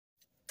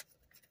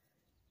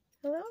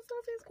Hello,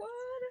 Saucy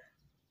Squad.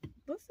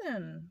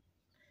 Listen,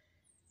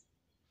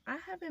 I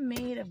haven't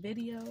made a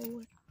video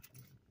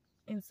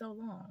in so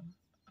long,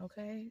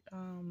 okay?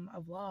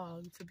 A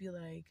vlog to be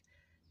like,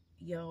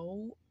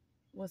 yo,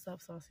 what's up,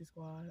 Saucy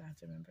Squad? I have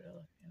to remember to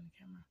look in the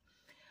camera.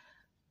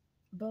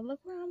 But look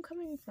where I'm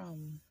coming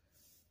from.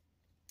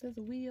 There's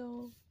a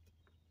wheel.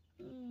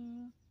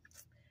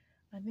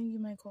 I think you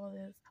might call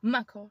this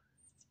my car.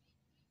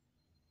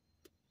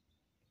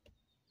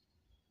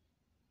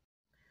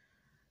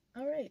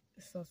 All right,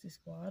 Saucy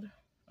Squad.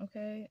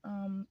 Okay.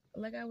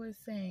 Like I was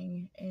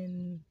saying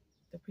in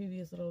the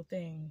previous little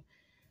video,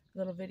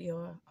 got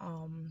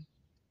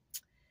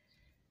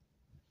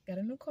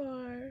a new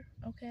car.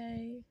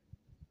 Okay.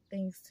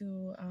 Thanks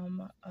to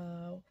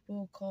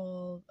we'll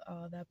call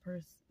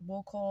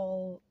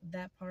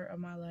that part of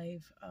my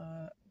life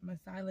my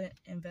silent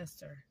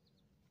investor,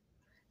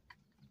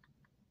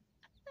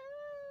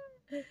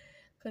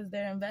 because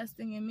they're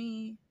investing in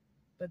me,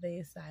 but they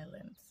a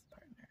silence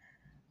partner.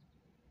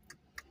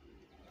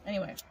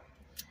 Anyway,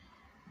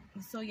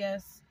 so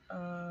yes,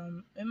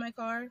 in my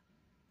car,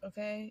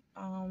 okay,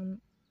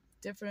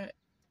 different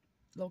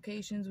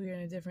locations. We are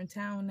in a different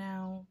town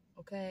now,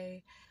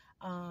 okay.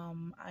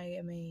 I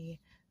am a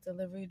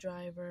delivery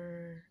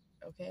driver,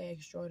 okay,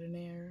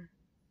 extraordinaire.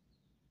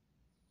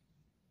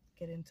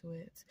 Get into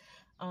it.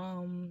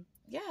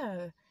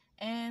 Yeah,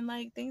 and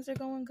like things are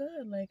going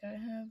good. Like I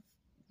have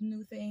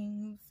new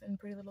things and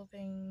pretty little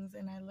things,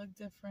 and I look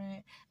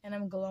different, and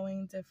I'm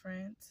glowing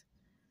different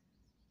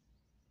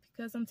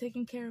because I'm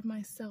taking care of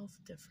myself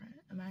different.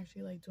 I'm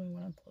actually like doing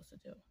what I'm supposed to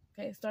do.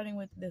 Okay, starting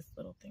with this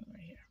little thing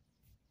right here.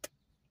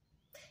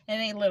 And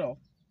it ain't little.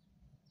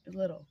 It's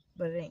little,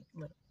 but it ain't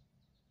little.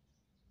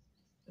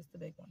 It's the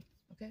big one,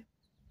 okay?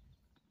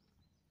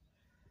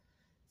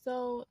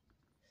 So,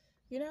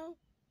 you know,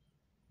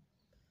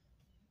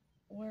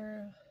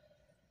 we're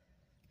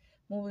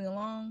moving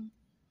along.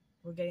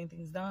 We're getting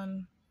things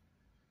done.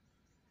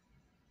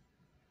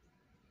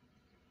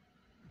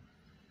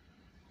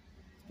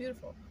 It's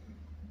beautiful.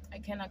 I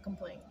cannot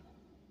complain.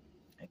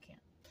 I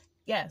can't.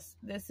 Yes,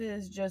 this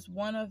is just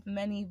one of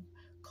many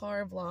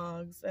car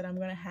vlogs that I'm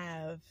going to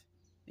have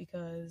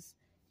because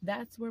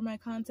that's where my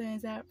content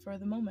is at for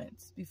the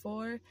moment.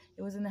 Before,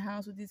 it was in the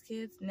house with these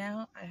kids.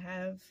 Now I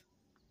have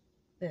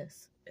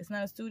this. It's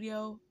not a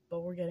studio,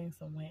 but we're getting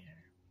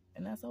somewhere.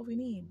 And that's all we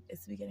need,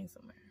 is to be getting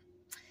somewhere.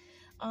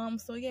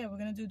 So yeah, we're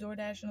going to do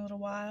DoorDash in a little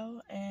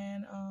while.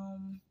 And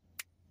I'm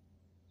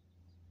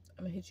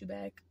going to hit you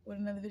back with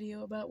another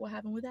video about what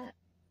happened with that.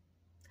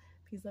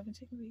 Peace, love, and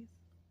chicken grease.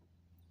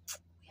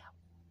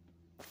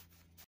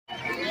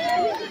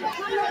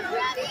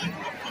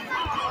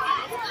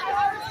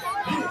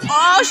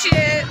 Oh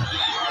shit!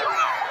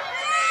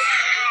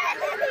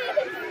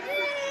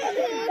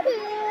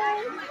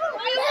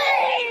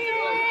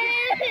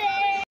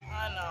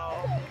 I know.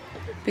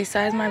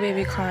 Besides my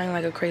baby crying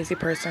like a crazy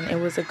person, it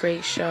was a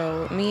great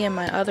show. Me and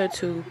my other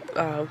two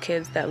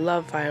kids that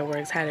love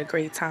fireworks had a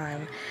great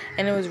time,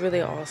 and it was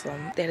really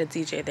awesome. They had a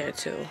DJ there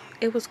too.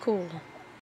 It was cool.